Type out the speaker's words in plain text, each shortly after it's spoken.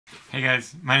Hey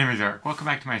guys, my name is Eric. Welcome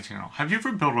back to my channel. Have you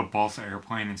ever built a balsa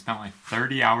airplane and spent like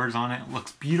 30 hours on it? It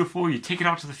looks beautiful, you take it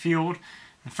out to the field,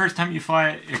 and the first time you fly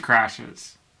it, it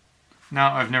crashes. No,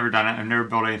 I've never done it. I've never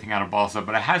built anything out of balsa,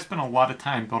 but I have spent a lot of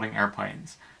time building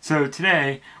airplanes. So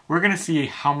today, we're going to see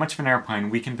how much of an airplane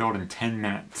we can build in 10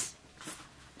 minutes.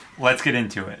 Let's get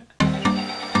into it.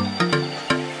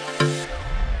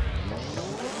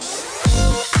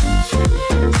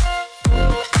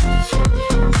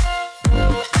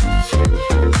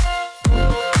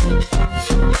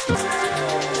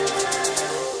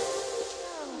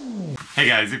 Hey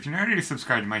guys, if you're not already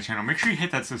subscribed to my channel, make sure you hit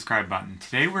that subscribe button.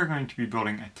 Today we're going to be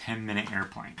building a 10-minute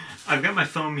airplane. I've got my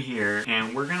foam here,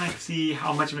 and we're going to see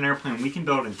how much of an airplane we can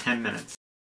build in 10 minutes.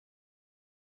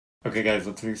 Okay guys,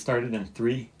 let's get started in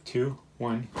 3, 2,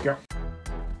 1, go.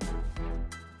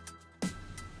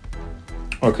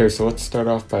 Okay, so let's start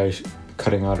off by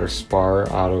cutting out our spar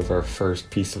out of our first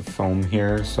piece of foam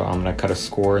here. So I'm going to cut a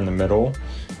score in the middle,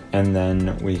 and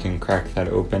then we can crack that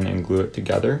open and glue it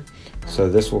together. So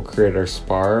this will create our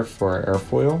spar for our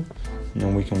airfoil, and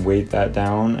then we can weight that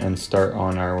down and start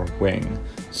on our wing.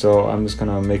 So I'm just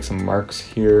gonna make some marks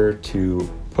here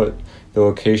to put the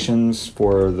locations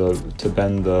for to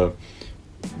bend the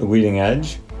leading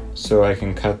edge. So I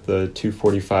can cut the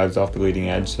 245s off the leading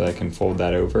edge so I can fold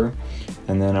that over.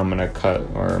 And then I'm gonna cut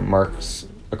our marks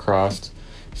across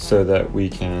so that we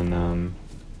can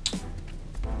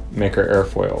make our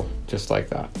airfoil just like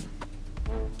that.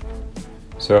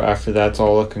 So after that's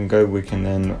all looking good, we can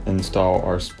then install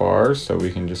our spars. So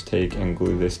we can just take and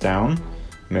glue this down,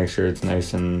 make sure it's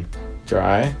nice and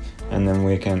dry, and then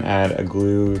we can add a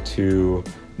glue to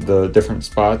the different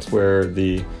spots where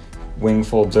the wing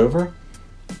folds over,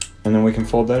 and then we can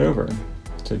fold that over.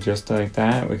 So just like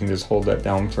that, we can just hold that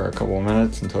down for a couple of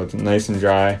minutes until it's nice and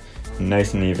dry and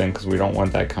nice and even, because we don't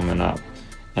want that coming up.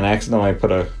 And I accidentally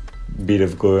put a bead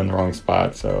of glue in the wrong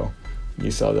spot, so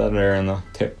you saw that there in the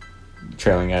tip.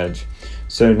 Trailing edge.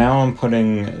 So now I'm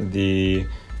putting the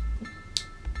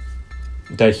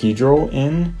dihedral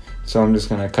in, so I'm just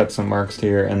going to cut some marks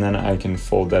here, and then I can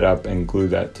fold that up and glue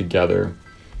that together.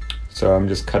 So I'm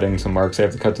just cutting some marks. I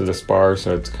have to cut to the spar,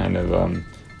 so it's kind of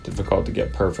difficult to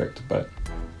get perfect, but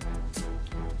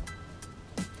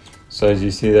so as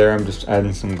you see there, I'm just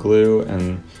adding some glue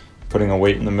and putting a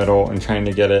weight in the middle and trying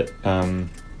to get it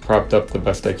propped up the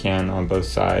best I can on both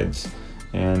sides.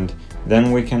 And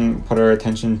then we can put our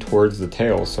attention towards the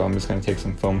tail. So I'm just going to take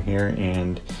some foam here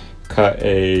and cut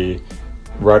a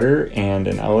rudder and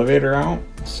an elevator out.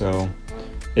 So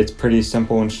it's pretty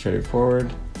simple and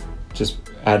straightforward. Just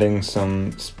adding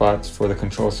some spots for the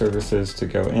control surfaces to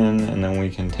go in, and then we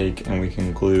can take and we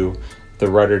can glue the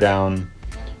rudder down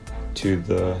to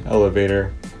the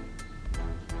elevator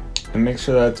and make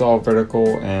sure that it's all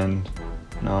vertical and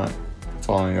not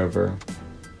falling over.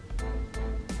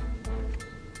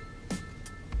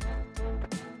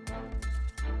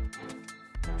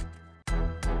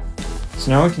 So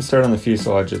now we can start on the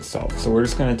fuselage itself. So we're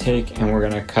just going to take and we're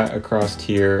going to cut across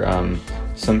here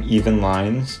some even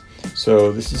lines.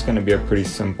 So this is going to be a pretty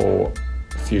simple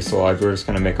fuselage. We're just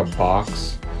going to make a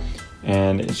box,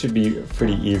 and it should be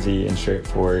pretty easy and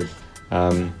straightforward.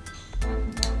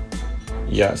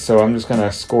 Yeah, so I'm just going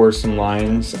to score some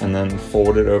lines and then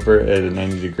fold it over at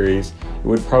 90 degrees. It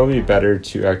would probably be better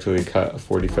to actually cut a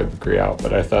 45-degree out,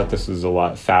 but I thought this was a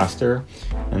lot faster,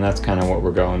 and that's kind of what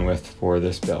we're going with for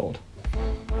this build.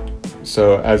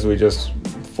 So as we just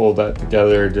fold that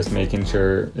together, just making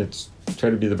sure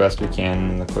try to be the best we can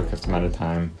in the quickest amount of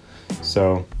time.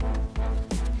 So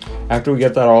after we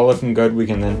get that all looking good, we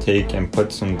can then take and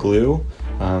put some glue,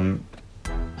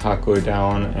 hot glue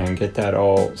down, and get that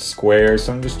all square.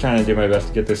 So I'm just trying to do my best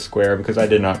to get this square because I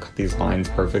did not cut these lines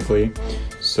perfectly.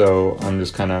 So I'm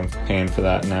just kind of paying for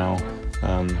that now.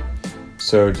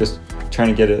 So just trying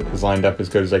to get it as lined up as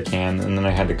good as I can, and then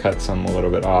I had to cut some a little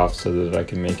bit off so that I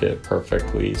can make it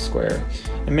perfectly square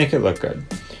and make it look good.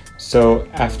 So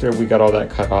after we got all that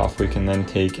cut off, we can then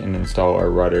take and install our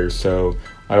rudder. So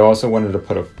I also wanted to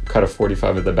cut a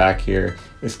 45 at the back here.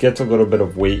 This gets a little bit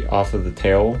of weight off of the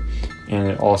tail, and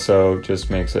it also just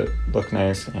makes it look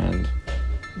nice and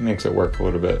makes it work a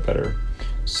little bit better.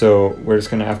 So we're just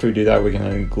gonna, after we do that, we can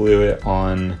then glue it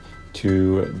on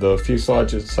to the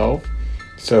fuselage itself.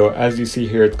 So as you see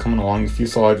here, it's coming along. The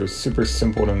fuselage was super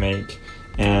simple to make,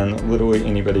 and literally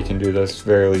anybody can do this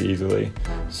fairly easily.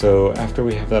 So after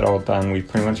we have that all done, we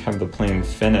pretty much have the plane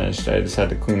finished. I just had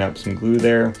to clean up some glue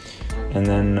there, and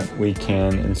then we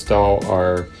can install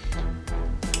our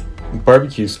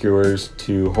barbecue skewers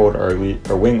to hold our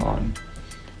wing on.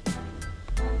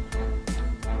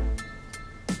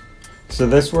 So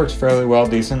this works fairly well,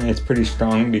 decent. It's pretty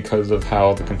strong because of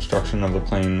how the construction of the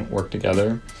plane worked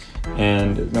together.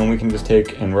 And then we can just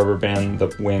take and rubber band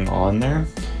the wing on there.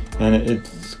 And it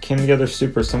came together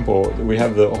super simple. We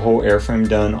have the whole airframe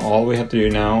done. All we have to do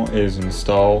now is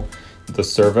install the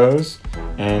servos,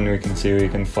 and we can see we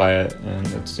can fly it, and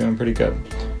it's doing pretty good.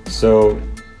 So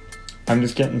I'm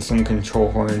just getting some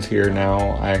control horns here now.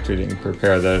 I actually didn't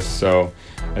prepare this, so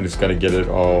I just got to get it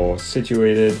all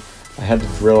situated. I had to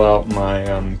drill out my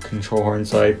control horns,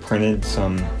 so I printed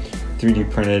some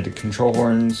 3D printed control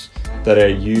horns that I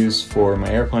use for my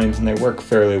airplanes, and they work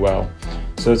fairly well.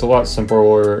 So it's a lot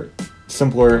simpler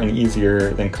and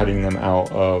easier than cutting them out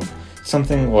of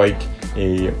something like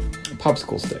a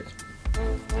popsicle stick,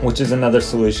 which is another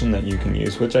solution that you can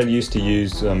use, which I used to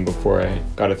use before I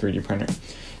got a 3D printer.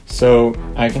 So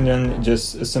I can then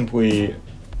just simply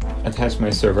attach my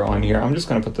servo on here. I'm just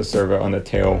going to put the servo on the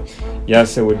tail.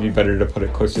 Yes, it would be better to put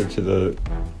it closer to the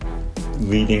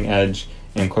leading edge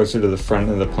and closer to the front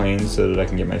of the plane so that I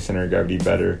can get my center of gravity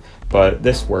better, but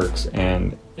this works,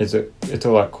 and it's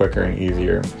a lot quicker and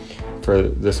easier for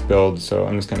this build, so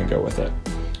I'm just going to go with it.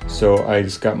 So I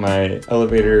just got my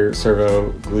elevator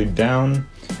servo glued down,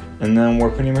 and then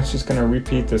we're pretty much just going to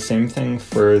repeat the same thing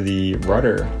for the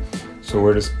rudder. So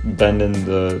we're just bending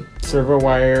the servo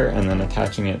wire and then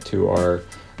attaching it to our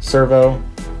servo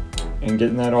and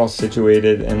getting that all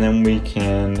situated, and then we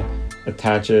can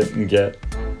attach it and get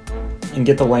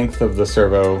the length of the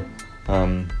servo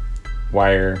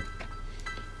wire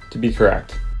to be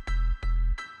correct.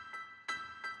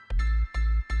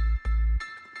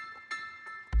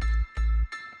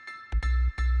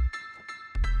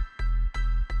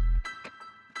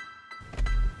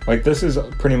 Like, this is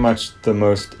pretty much the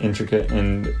most intricate,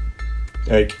 and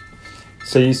like,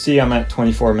 so you see I'm at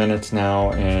 24 minutes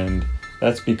now, and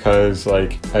that's because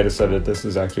like I decided this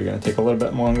is actually going to take a little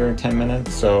bit longer, 10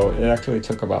 minutes, so it actually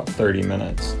took about 30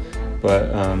 minutes.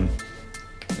 But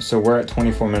so we're at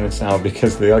 24 minutes now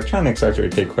because the electronics actually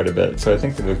take quite a bit. So I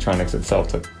think the electronics itself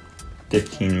took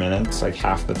 15 minutes, like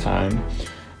half the time,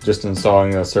 just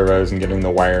installing the servos and getting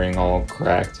the wiring all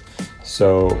correct.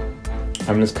 So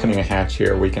I'm just cutting a hatch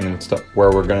here. We can install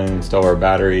where we're going to install our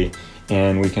battery,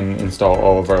 and we can install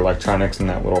all of our electronics in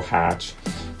that little hatch.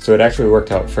 So it actually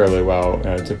worked out fairly well.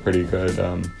 It's a pretty good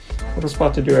little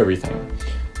spot to do everything.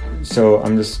 So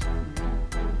I'm just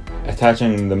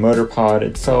attaching the motor pod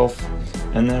itself,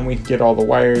 and then we can get all the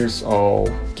wires all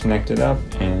connected up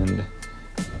and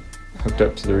hooked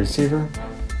up to the receiver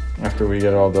after we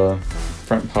get all the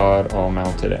front pod all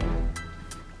mounted in.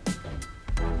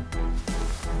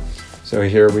 So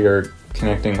here we are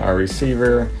connecting our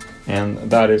receiver, and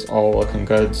that is all looking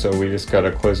good. So we just got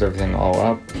to close everything all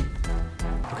up.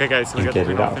 Okay guys, so we got the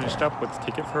plane all finished up. Let's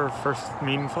take it for our first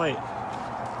maiden flight.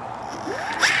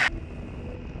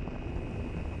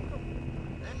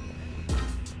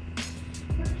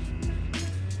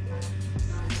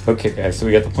 Okay guys, so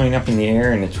we got the plane up in the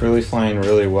air, and it's really flying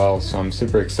really well, so I'm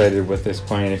super excited with this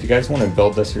plane. If you guys want to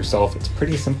build this yourself, it's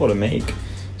pretty simple to make.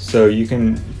 So you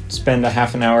can spend a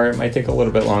half an hour, it might take a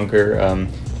little bit longer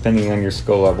depending on your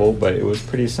skill level, but it was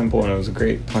pretty simple and it was a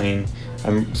great plane.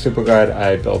 I'm super glad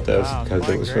I built this because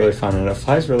it was really fun, and it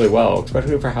flies really well,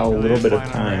 especially for how little bit of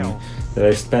time that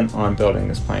I spent on building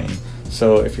this plane.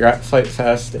 So if you're at Flight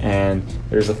Fest and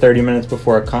there's a 30 minutes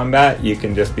before a combat, you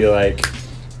can just be like,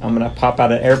 I'm gonna pop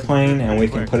out an airplane and we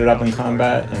can put it up in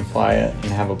combat and fly it and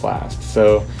have a blast.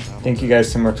 So thank you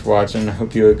guys so much for watching. I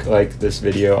hope you like this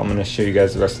video. I'm gonna show you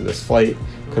guys the rest of this flight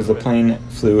because the plane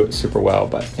flew super well.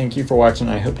 But thank you for watching.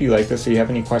 I hope you like this. If you have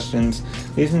any questions,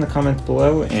 leave them in the comments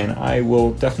below and I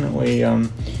will definitely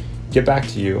get back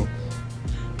to you.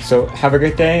 So have a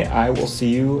great day. I will see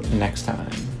you next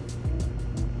time.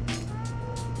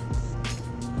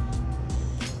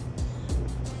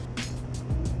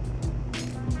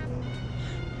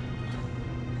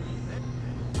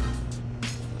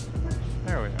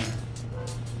 There we are.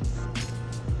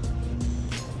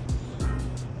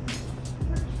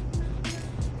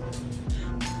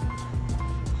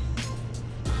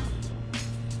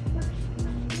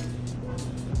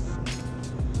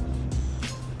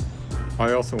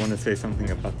 I also want to say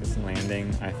something about this landing.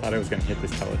 I thought I was going to hit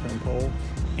this telephone pole,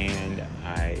 and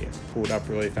I pulled up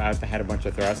really fast. I had a bunch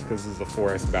of thrust because this is a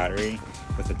 4S battery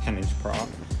with a 10-inch prop.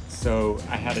 So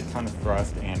I had a ton of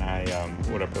thrust, and I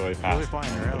pulled up really fast.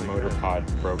 The motor pod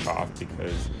broke off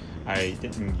because I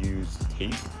didn't use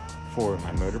tape for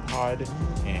my motor pod,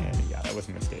 and yeah, that was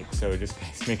a mistake. So just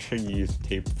guys, make sure you use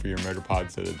tape for your motor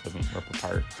pod so that it doesn't rip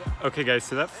apart. Okay guys,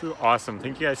 so that flew awesome.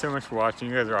 Thank you guys so much for watching.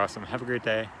 You guys are awesome. Have a great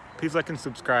day. Please like and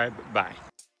subscribe. Bye.